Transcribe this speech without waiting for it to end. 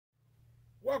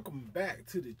Welcome back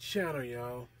to the channel,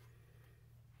 y'all.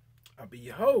 I'll be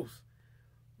your host,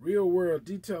 Real World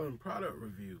Detailing Product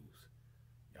Reviews.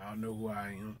 Y'all know who I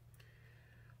am.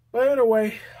 But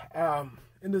anyway,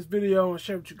 in this video, I'm going to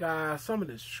share with you guys some of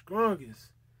the strongest,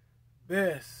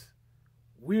 best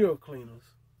wheel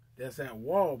cleaners that's at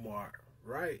Walmart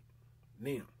right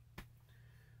now.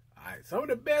 Alright, some of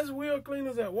the best wheel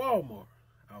cleaners at Walmart,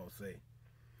 I would say.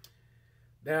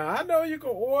 Now, I know you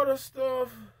can order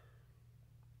stuff.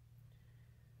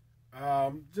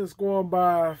 Just going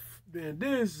by, and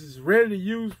this is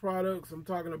ready-to-use products. I'm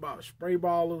talking about spray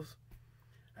ballers.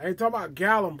 I ain't talking about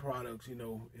gallon products, you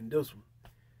know, in this one.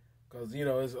 Because, you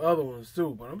know, there's other ones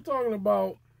too. But I'm talking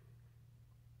about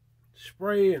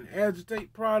spray and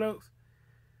agitate products.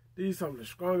 These are some of the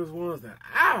strongest ones that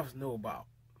I know about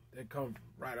that come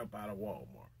right up out of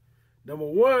Walmart. Number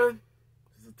one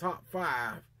is the top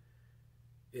 5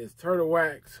 is Turtle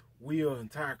Wax Wheel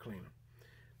and Tire Cleaner.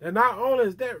 Now, not only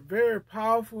is that very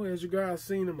powerful, as you guys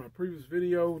seen in my previous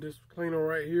video, this cleaner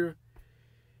right here,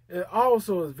 it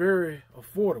also is very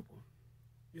affordable.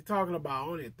 You're talking about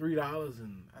only $3,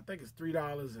 and I think it's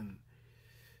 $3.97,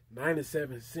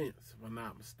 if I'm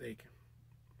not mistaken.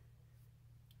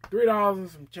 $3 and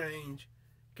some change.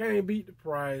 Can't beat the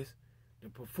price. The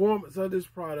performance of this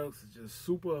product is just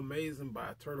super amazing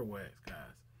by Turtle Wax, guys.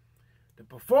 The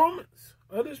performance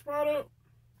of this product,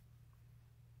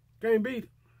 can't beat it.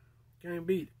 Can't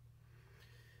beat it.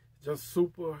 Just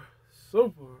super,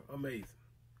 super amazing.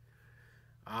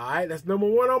 Alright, that's number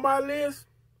 1 on my list.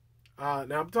 Now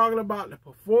I'm talking about the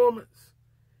performance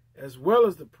as well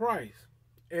as the price.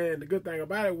 And the good thing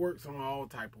about it, works on all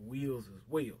type of wheels as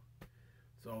well.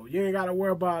 So you ain't got to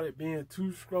worry about it being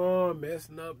too strong,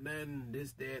 messing up, nothing,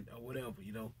 this, that, or whatever,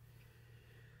 you know.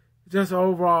 Just an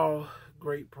overall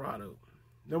great product.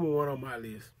 Number 1 on my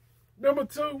list. Number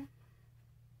 2,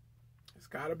 it's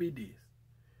got to be this.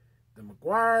 The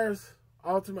Meguiar's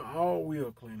Ultimate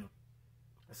All-Wheel Cleaner.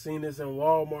 I seen this in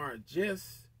Walmart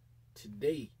just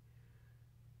today.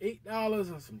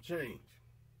 $8 and some change.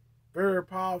 Very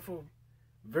powerful,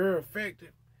 very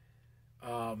effective.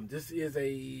 This is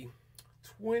a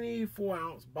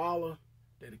 24-ounce baller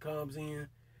that it comes in.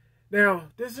 Now,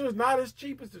 this is not as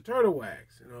cheap as the Turtle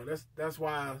Wax. You know, that's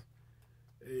why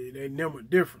they number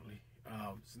differently.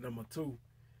 It's number 2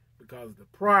 because of the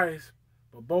price.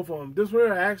 But both of them, this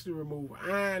will actually remove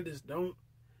iron, this don't.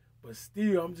 But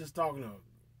still, I'm just talking a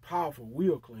powerful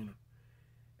wheel cleaner.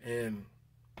 And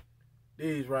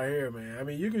these right here, man. I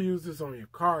mean, you can use this on your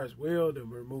car as well to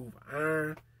remove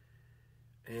iron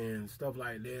and stuff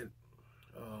like that.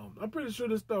 I'm pretty sure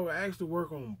this stuff will actually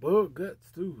work on bug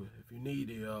guts too, if you need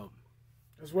it.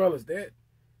 As well as that,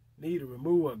 need to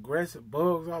remove aggressive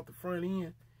bugs off the front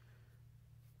end.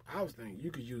 I was thinking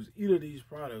you could use either of these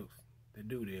products to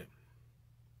do that.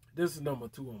 This is number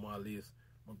 2 on my list.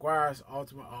 Meguiar's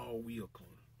Ultimate All-Wheel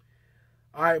Cleaner.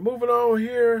 Alright, moving on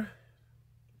here.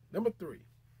 Number 3.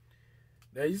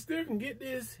 Now, you still can get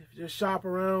this if you just shop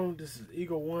around. This is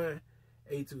Eagle One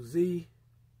A to Z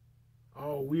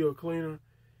All-Wheel Cleaner.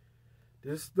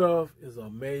 This stuff is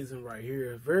amazing right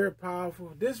here. Very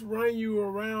powerful. This run you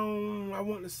around, I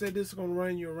want to say this is going to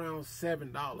run you around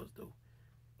 $7 though.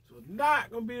 So it's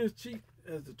not going to be as cheap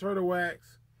as the Turtle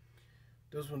Wax.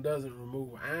 This one doesn't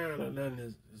remove iron or nothing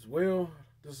as well.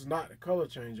 This is not the color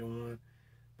changing one,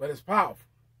 but it's powerful.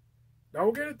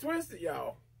 Don't get it twisted,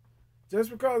 y'all. Just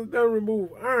because it doesn't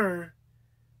remove iron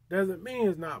doesn't mean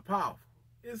it's not powerful.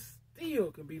 It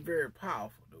still can be very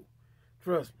powerful, though.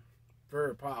 Trust me,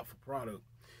 very powerful product.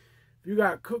 If you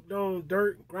got cooked on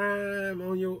dirt and grime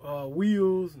on your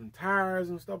wheels and tires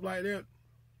and stuff like that,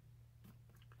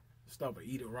 stuff will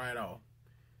eat it right off.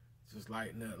 Just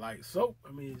like soap.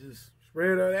 I mean, just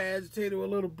spray it or agitate it with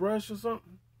a little brush or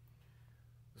something.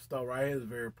 This stuff right here is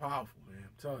very powerful, man.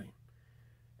 I'm telling you.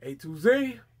 A to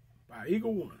Z by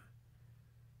Eagle One.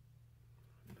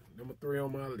 Number 3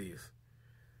 on my list.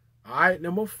 Alright,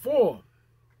 number 4.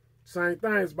 Same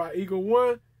thing, it's by Eagle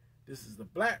One. This is the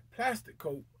black plastic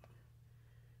coat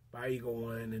by Eagle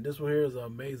One. And this one here is an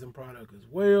amazing product as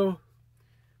well.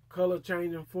 Color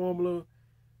changing formula.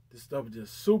 This stuff is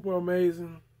just super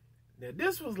amazing. Now,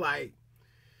 this was like,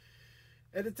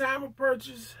 at the time of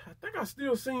purchase, I think I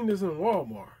still seen this in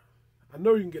Walmart. I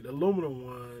know you can get the aluminum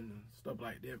one and stuff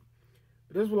like that.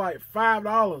 But this was like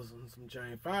 $5 and some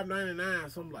change,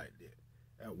 $5.99, something like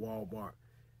that at Walmart.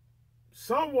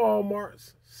 Some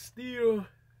Walmarts still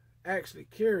actually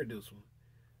carry this one.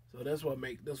 So that's what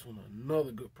makes this one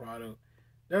another good product.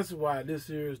 That's why this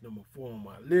here is number 4 on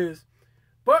my list.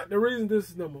 But the reason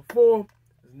this is number 4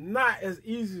 is not as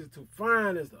easy to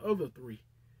find as the other 3,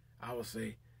 I would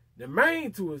say. The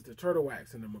main two is the Turtle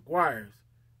Wax and the McGuire's.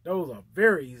 Those are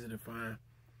very easy to find.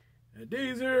 And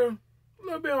these here, a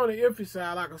little bit on the iffy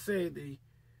side. Like I said, they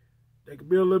can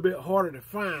be a little bit harder to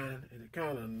find, and it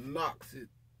kind of knocks it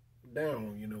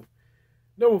down, you know.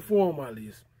 Number 4 on my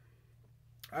list.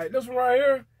 All right, this one right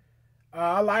here,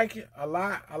 I like it a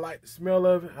lot. I like the smell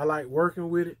of it. I like working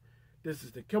with it. This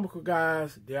is the Chemical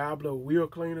Guys Diablo Wheel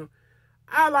Cleaner.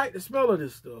 I like the smell of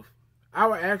this stuff. I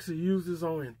would actually use this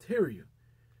on interior,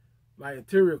 like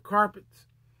interior carpets.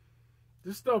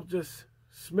 This stuff just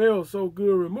smells so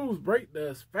good, removes brake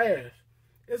dust fast.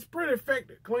 It's pretty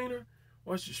effective cleaner.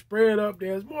 Once you spray it up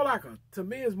there, it's more like to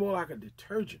me, it's more like a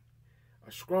detergent,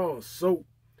 a strong soap.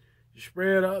 You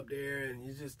spray it up there and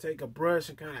you just take a brush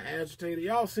and kind of agitate it.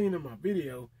 Y'all seen in my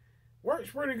video.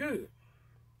 Works pretty good.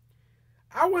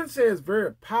 I wouldn't say it's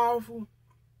very powerful.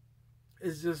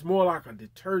 It's just more like a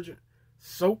detergent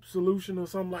soap solution or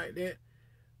something like that.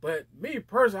 But me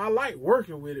personally, I like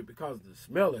working with it because of the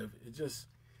smell of it. It just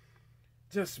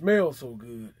smells so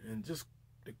good. And just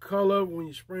the color when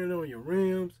you spray it on your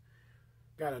rims.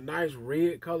 Got a nice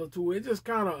red color to it. It just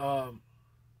kind of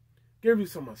give you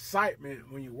some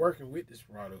excitement when you're working with this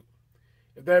product.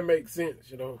 If that makes sense,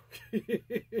 you know.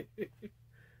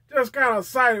 Just kind of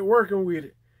excited working with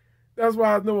it. That's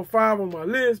why it's number 5 on my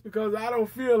list, because I don't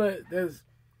feel that that's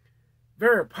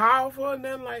very powerful or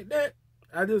nothing like that.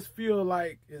 I just feel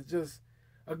like it's just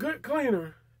a good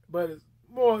cleaner, but it's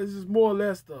just more or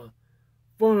less the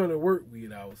fun to work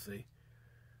with, I would say.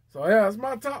 So yeah, it's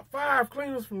my top 5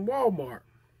 cleaners from Walmart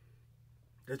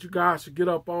that you guys should get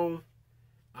up on.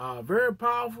 Very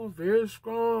powerful, very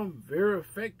strong, very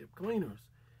effective cleaners.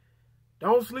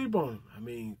 Don't sleep on them. I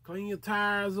mean, clean your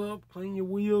tires up, clean your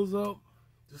wheels up.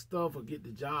 This stuff will get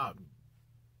the job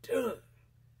done.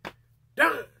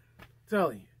 Done. I'm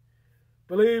telling you.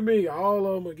 Believe me, all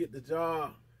of them will get the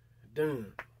job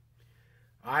done.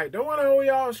 All right, don't want to hold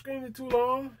y'all screaming too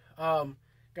long.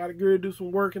 Got to go do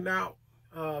some working out.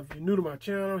 If you're new to my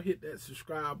channel, hit that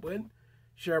subscribe button.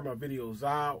 Share my videos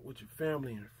out with your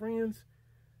family and friends.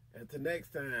 Until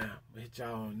next time, I'll hit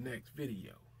y'all on the next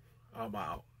video. I'm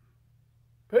out.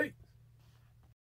 Peace.